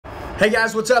Hey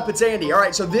guys, what's up? It's Andy. All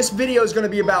right, so this video is going to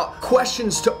be about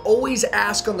questions to always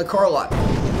ask on the car lot.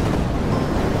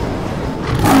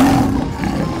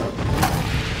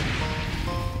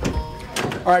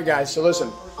 All right guys, so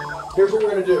listen, here's what we're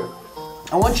going to do.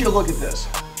 I want you to look at this.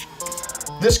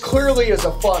 This clearly is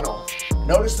a funnel.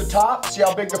 Notice the top, see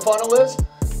how big the funnel is?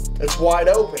 It's wide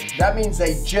open. That means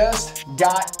they just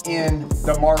got in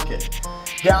the market.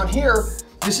 Down here,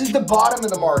 this is the bottom of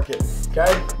the market,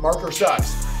 okay? Marker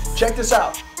sucks. Check this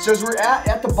out. So as we're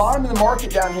at the bottom of the market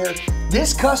down here,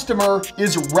 this customer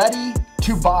is ready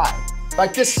to buy.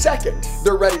 Like this second,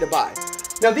 they're ready to buy.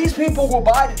 Now these people will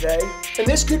buy today, and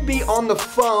this could be on the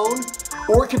phone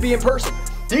or it could be in person.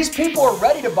 These people are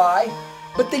ready to buy,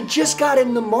 but they just got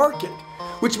in the market,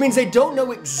 which means they don't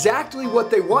know exactly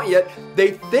what they want yet.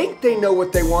 They think they know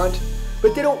what they want,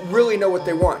 but they don't really know what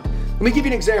they want. Let me give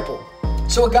you an example.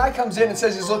 So a guy comes in and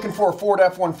says he's looking for a Ford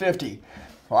F-150.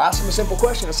 Well, I ask him a simple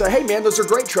question. I say, hey man, those are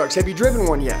great trucks. Have you driven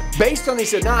one yet? Based on, he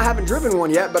said, no, I haven't driven one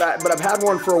yet, but I've had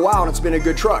one for a while and it's been a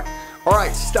good truck. All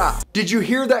right, stop. Did you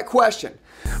hear that question?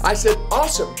 I said,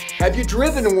 awesome. Have you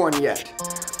driven one yet?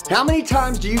 How many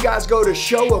times do you guys go to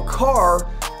show a car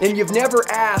and you've never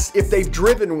asked if they've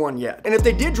driven one yet? And if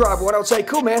they did drive one, I would say,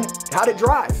 cool man, how'd it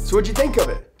drive? So what'd you think of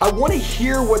it? I want to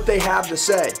hear what they have to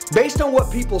say. Based on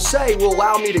what people say will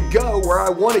allow me to go where I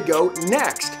want to go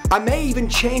next. I may even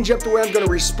change up the way I'm going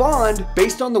to respond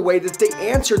based on the way that they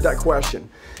answered that question.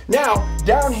 Now,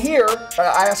 down here,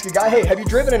 I ask a guy, hey, have you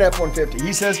driven an F-150?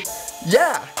 He says,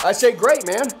 yeah. I say, great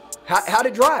man. How'd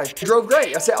it drive? Drove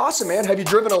great. I say, awesome man. Have you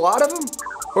driven a lot of them?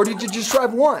 Or did you just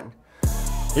drive one?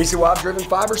 He said, well, I've driven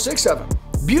 5 or 6 of them.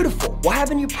 Beautiful. Why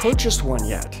haven't you purchased one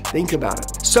yet? Think about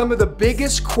it. Some of the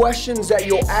biggest questions that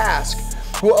you'll ask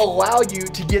will allow you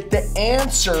to get the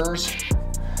answers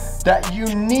that you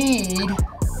need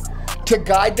to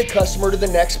guide the customer to the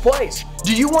next place.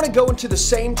 Do you want to go into the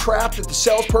same trap that the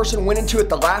salesperson went into at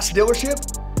the last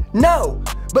dealership? No,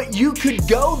 but you could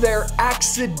go there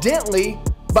accidentally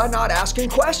by not asking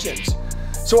questions.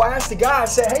 So I asked the guy, I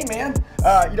said, hey man,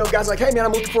 guy's like, hey man,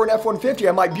 I'm looking for an F-150.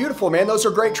 I'm like, beautiful man, those are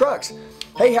great trucks.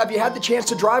 Hey, have you had the chance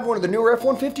to drive one of the newer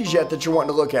F-150s yet that you're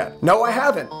wanting to look at? No, I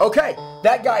haven't. Okay,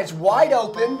 that guy's wide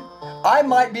open. I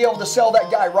might be able to sell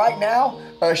that guy right now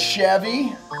a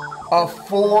Chevy, a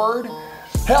Ford.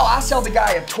 Hell, I sell the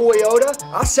guy a Toyota.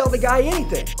 I sell the guy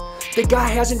anything. The guy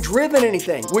hasn't driven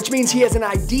anything, which means he has an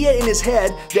idea in his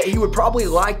head that he would probably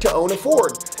like to own a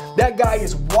Ford. That guy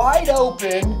is wide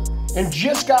open and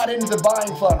just got into the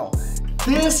buying funnel.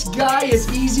 This guy is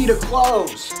easy to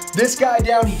close. This guy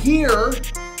down here,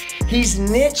 he's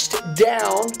niched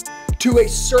down to a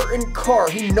certain car.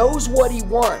 He knows what he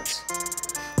wants,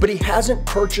 but he hasn't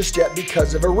purchased yet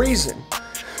because of a reason.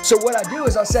 So what I do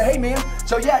is I say, hey man,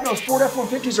 so yeah, no, Ford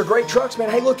F-150s are great trucks,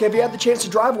 man. Hey look, have you had the chance to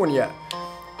drive one yet?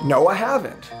 No, I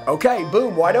haven't. Okay,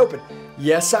 boom, wide open.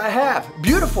 Yes, I have.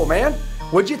 Beautiful, man.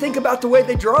 What'd you think about the way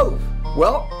they drove?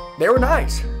 Well, they were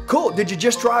nice. Cool, did you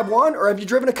just drive one or have you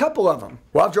driven a couple of them?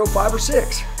 Well, I've drove 5 or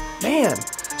 6. Man,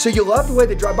 so you love the way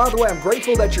they drive. By the way, I'm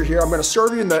grateful that you're here. I'm gonna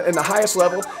serve you in the highest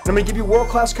level and I'm gonna give you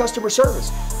world-class customer service.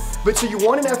 But so you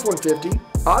want an F-150,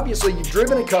 obviously you've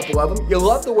driven a couple of them, you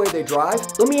love the way they drive.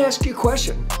 Let me ask you a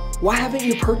question. Why haven't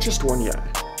you purchased one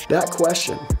yet? That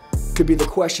question could be the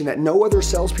question that no other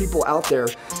salespeople out there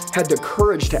had the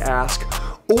courage to ask.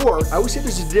 Or, I always say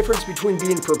there's a difference between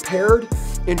being prepared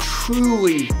and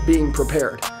truly being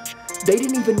prepared. They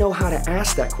didn't even know how to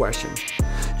ask that question.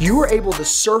 You were able to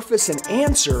surface an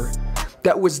answer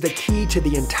that was the key to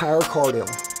the entire car deal.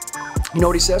 You know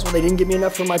what he says? Well, they didn't give me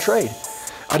enough for my trade.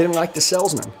 I didn't like the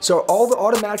salesman. So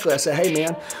automatically I say, hey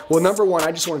man, well number one,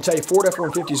 I just want to tell you Ford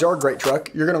F-150s are a great truck.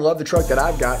 You're gonna love the truck that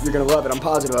I've got. You're gonna love it, I'm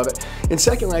positive of it. And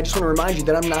secondly, I just want to remind you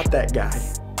that I'm not that guy.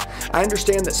 I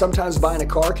understand that sometimes buying a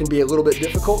car can be a little bit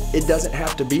difficult. It doesn't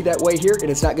have to be that way here, and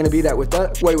it's not gonna be that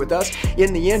way with us.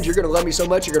 In the end, you're gonna love me so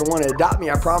much, you're gonna wanna adopt me.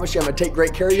 I promise you, I'm gonna take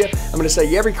great care of you. I'm gonna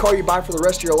say every car you buy for the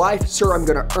rest of your life, sir, I'm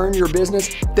gonna earn your business.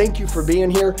 Thank you for being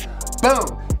here. Boom.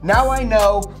 Now I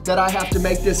know that I have to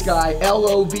make this guy,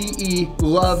 L-O-V-E,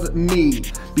 love me,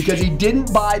 because he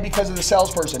didn't buy because of the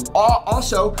salesperson.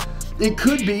 Also, it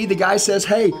could be the guy says,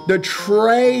 hey, the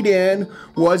trade-in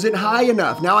wasn't high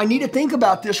enough. Now I need to think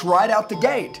about this right out the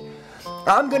gate.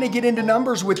 I'm gonna get into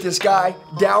numbers with this guy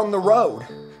down the road.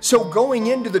 So going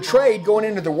into the trade, going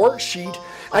into the worksheet,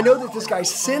 I know that this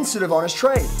guy's sensitive on his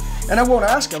trade. And I won't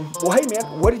ask them, well, hey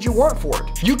man, what did you want for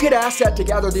it? You could ask that to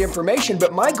gather the information,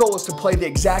 but my goal is to play the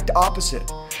exact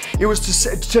opposite. It was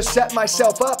to set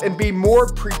myself up and be more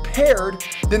prepared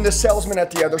than the salesman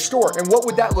at the other store. And what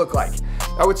would that look like?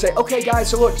 I would say, okay guys,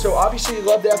 so look, so obviously you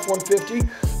love the F-150.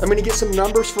 I'm gonna get some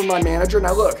numbers from my manager.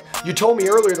 Now look, you told me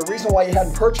earlier the reason why you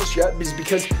hadn't purchased yet is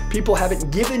because people haven't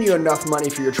given you enough money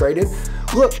for your trade-in.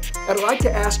 Look, I'd like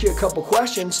to ask you a couple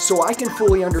questions so I can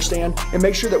fully understand and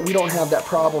make sure that we don't have that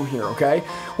problem here, okay?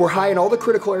 We're high in all the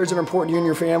critical areas that are important to you and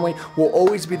your family. We'll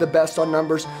always be the best on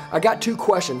numbers. I got 2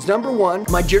 questions. Number 1,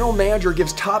 my general manager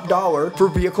gives top dollar for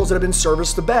vehicles that have been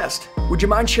serviced the best. Would you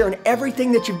mind sharing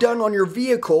everything that you've done on your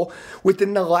vehicle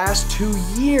within the last 2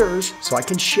 years so I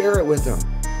can share it with them?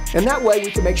 And that way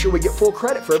we can make sure we get full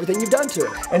credit for everything you've done to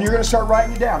it. And you're gonna start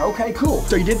writing it down. Okay, cool.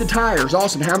 So you did the tires,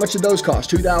 awesome. How much did those cost?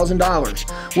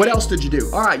 $2,000. What else did you do?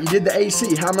 All right, you did the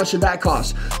AC. How much did that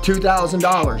cost?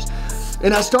 $2,000.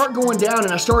 And I start going down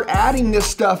and I start adding this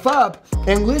stuff up.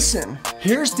 And listen,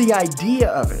 here's the idea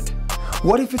of it.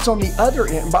 What if it's on the other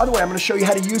end? And by the way, I'm gonna show you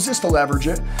how to use this to leverage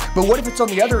it. But what if it's on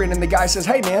the other end and the guy says,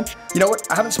 hey man, you know what?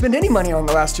 I haven't spent any money on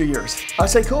the last 2 years. I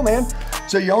say, cool man.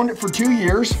 So you owned it for 2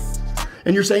 years.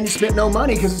 And you're saying you spent no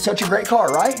money because it's such a great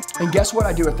car, right? And guess what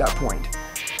I do at that point?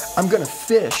 I'm gonna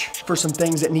fish for some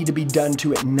things that need to be done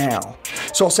to it now.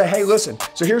 So I'll say, hey, listen,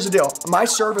 so here's the deal. My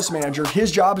service manager,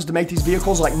 his job is to make these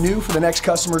vehicles like new for the next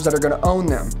customers that are gonna own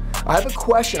them. I have a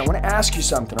question, I wanna ask you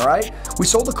something, all right? We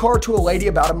sold a car to a lady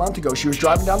about a month ago. She was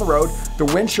driving down the road. The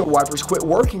windshield wipers quit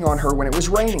working on her when it was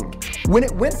raining. When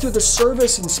it went through the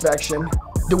service inspection,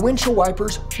 the windshield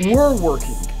wipers were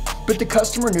working. But the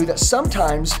customer knew that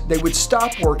sometimes they would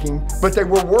stop working, but they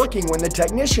were working when the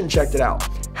technician checked it out.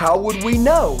 How would we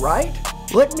know, right?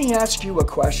 Let me ask you a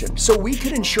question. So we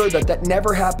could ensure that that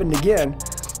never happened again.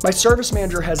 My service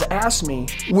manager has asked me,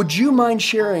 would you mind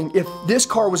sharing if this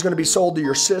car was gonna be sold to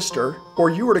your sister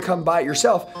or you were to come buy it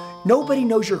yourself? Nobody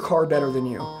knows your car better than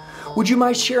you. Would you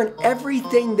mind sharing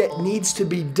everything that needs to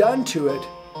be done to it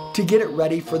to get it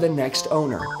ready for the next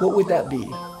owner? What would that be?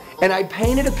 And I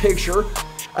painted a picture.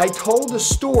 I told the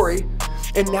story,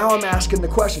 and now I'm asking the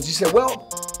questions. He said, well,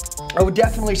 I would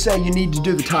definitely say you need to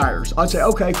do the tires. I'd say,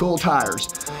 okay, cool, tires.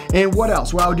 And what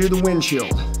else? Well, I would do the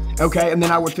windshield. Okay, and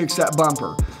then I would fix that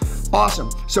bumper. Awesome.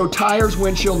 So tires,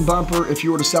 windshield, and bumper, if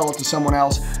you were to sell it to someone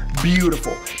else,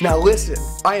 beautiful. Now listen,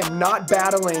 I am not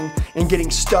battling and getting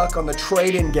stuck on the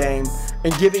trade-in game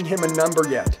and giving him a number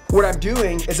yet. What I'm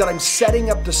doing is that I'm setting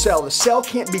up the sale. The sale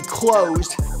can't be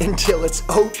closed until it's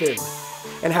open.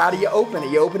 And how do you open it?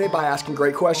 You open it by asking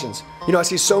great questions. You know, I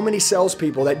see so many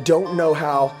salespeople that don't know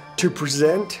how to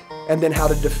present and then how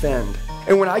to defend.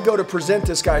 And when I go to present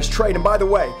this guy's trade, and by the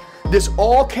way, this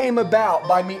all came about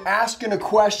by me asking a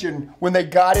question when they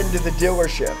got into the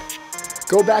dealership.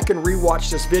 Go back and rewatch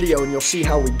this video and you'll see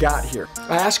how we got here.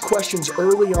 I asked questions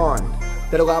early on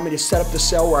that allow me to set up the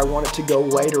sale where I want it to go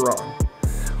later on.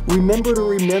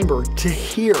 Remember to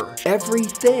hear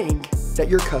everything that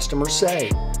your customers say.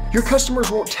 Your customers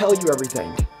won't tell you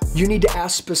everything. You need to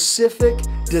ask specific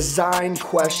design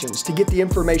questions to get the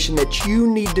information that you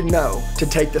need to know to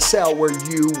take the sale where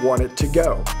you want it to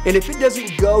go. And if it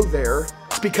doesn't go there,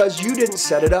 it's because you didn't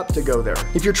set it up to go there.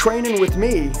 If you're training with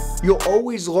me, you'll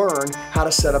always learn how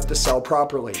to set up the sale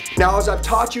properly. Now, as I've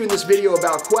taught you in this video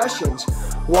about questions,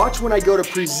 watch when I go to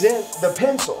present the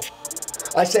pencil.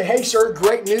 I say, hey sir,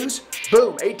 great news.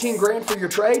 Boom, 18 grand for your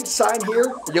trade, sign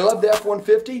here. You love the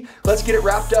F-150, let's get it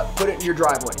wrapped up, put it in your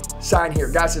driveway. Sign here.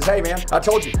 Guy says, hey man, I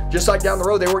told you, just like down the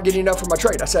road, they weren't getting enough for my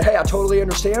trade. I say, hey, I totally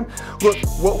understand. Look,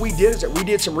 what we did is that we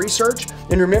did some research,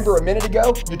 and remember a minute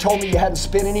ago, you told me you hadn't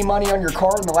spent any money on your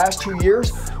car in the last 2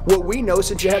 years? What we know,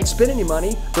 since you hadn't spent any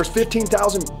money, there's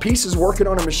 15,000 pieces working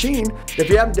on a machine. If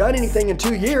you haven't done anything in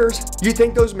 2 years, you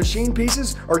think those machine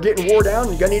pieces are getting wore down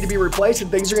and gonna need to be replaced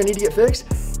and things are gonna need to get fixed?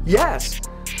 Yes.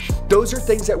 Those are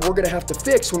things that we're gonna have to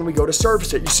fix when we go to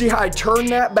service it. You see how I turn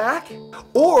that back?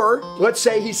 Or let's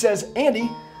say he says,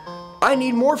 Andy, I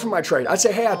need more for my trade. I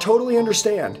say, hey, I totally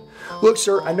understand. Look,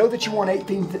 sir, I know that you want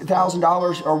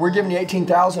 $18,000, or we're giving you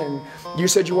 $18,000, and you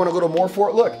said you want a little more for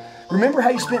it. Look, remember how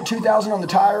you spent $2,000 on the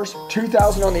tires,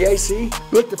 $2,000 on the AC?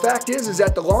 Look, the fact is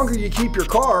that the longer you keep your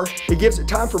car, it gives it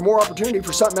time for more opportunity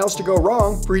for something else to go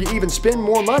wrong, for you to even spend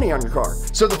more money on your car.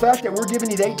 So the fact that we're giving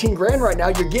you the 18 grand right now,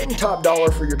 you're getting top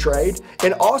dollar for your trade.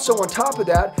 And also on top of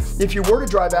that, if you were to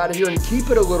drive out of here and keep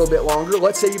it a little bit longer,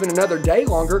 let's say even another day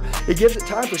longer, it gives it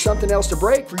time for something else to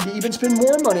break, for you to even spend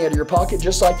more money out of your pocket,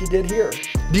 just like you did here.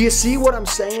 Do you see what I'm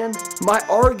saying? My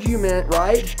argument,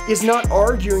 right, is not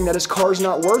arguing that his car's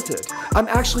not worth it. I'm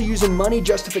actually using money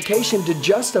justification to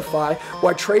justify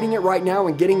why trading it right now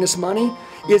and getting this money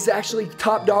is actually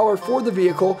top dollar for the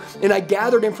vehicle, and I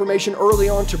gathered information early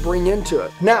on to bring into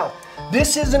it. Now,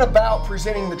 this isn't about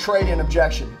presenting the trade-in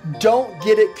objection. Don't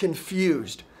get it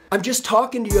confused. I'm just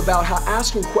talking to you about how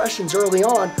asking questions early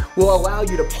on will allow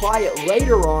you to apply it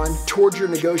later on towards your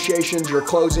negotiations, your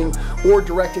closing, or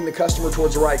directing the customer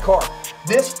towards the right car.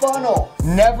 This funnel,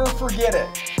 never forget it.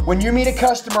 When you meet a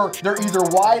customer, they're either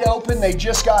wide open, they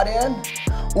just got in,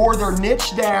 or they're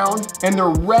niched down and they're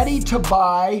ready to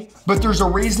buy, but there's a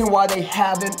reason why they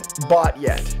haven't bought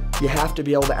yet. You have to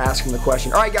be able to ask them the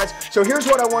question. All right, guys, so here's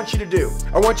what I want you to do.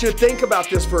 I want you to think about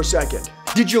this for a second.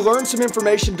 Did you learn some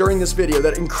information during this video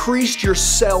that increased your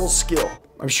sales skill?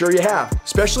 I'm sure you have,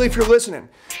 especially if you're listening.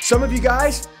 Some of you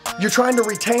guys, you're trying to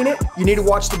retain it, you need to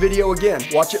watch the video again.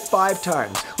 Watch it 5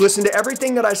 times. Listen to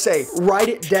everything that I say. Write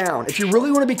it down. If you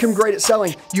really want to become great at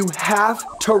selling, you have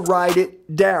to write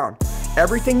it down.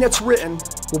 Everything that's written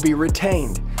will be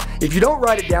retained. If you don't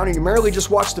write it down and you merely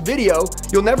just watch the video,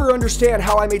 you'll never understand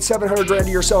how I made 700 grand a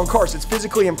year selling cars. It's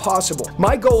physically impossible.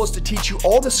 My goal is to teach you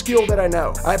all the skill that I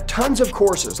know. I have tons of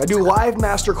courses. I do live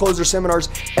master closer seminars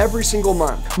every single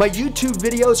month. My YouTube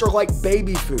videos are like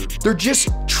baby food. They're just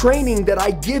training that I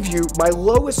give you, my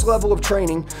lowest level of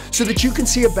training, so that you can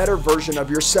see a better version of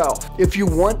yourself. If you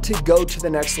want to go to the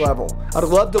next level, I'd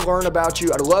love to learn about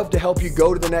you. I'd love to help you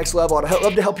go to the next level. I'd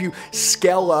love to help you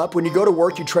scale up. When you go to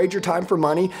work, you trade your time for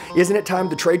money. Isn't it time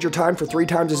to trade your time for 3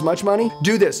 times as much money?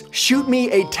 Do this. Shoot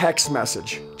me a text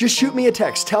message. Just shoot me a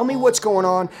text. Tell me what's going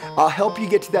on. I'll help you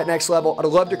get to that next level. I'd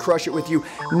love to crush it with you.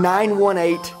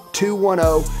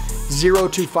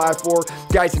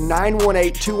 918-210-0254. Guys,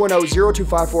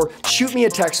 918-210-0254. Shoot me a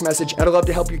text message. I'd love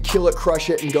to help you kill it, crush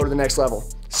it, and go to the next level.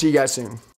 See you guys soon.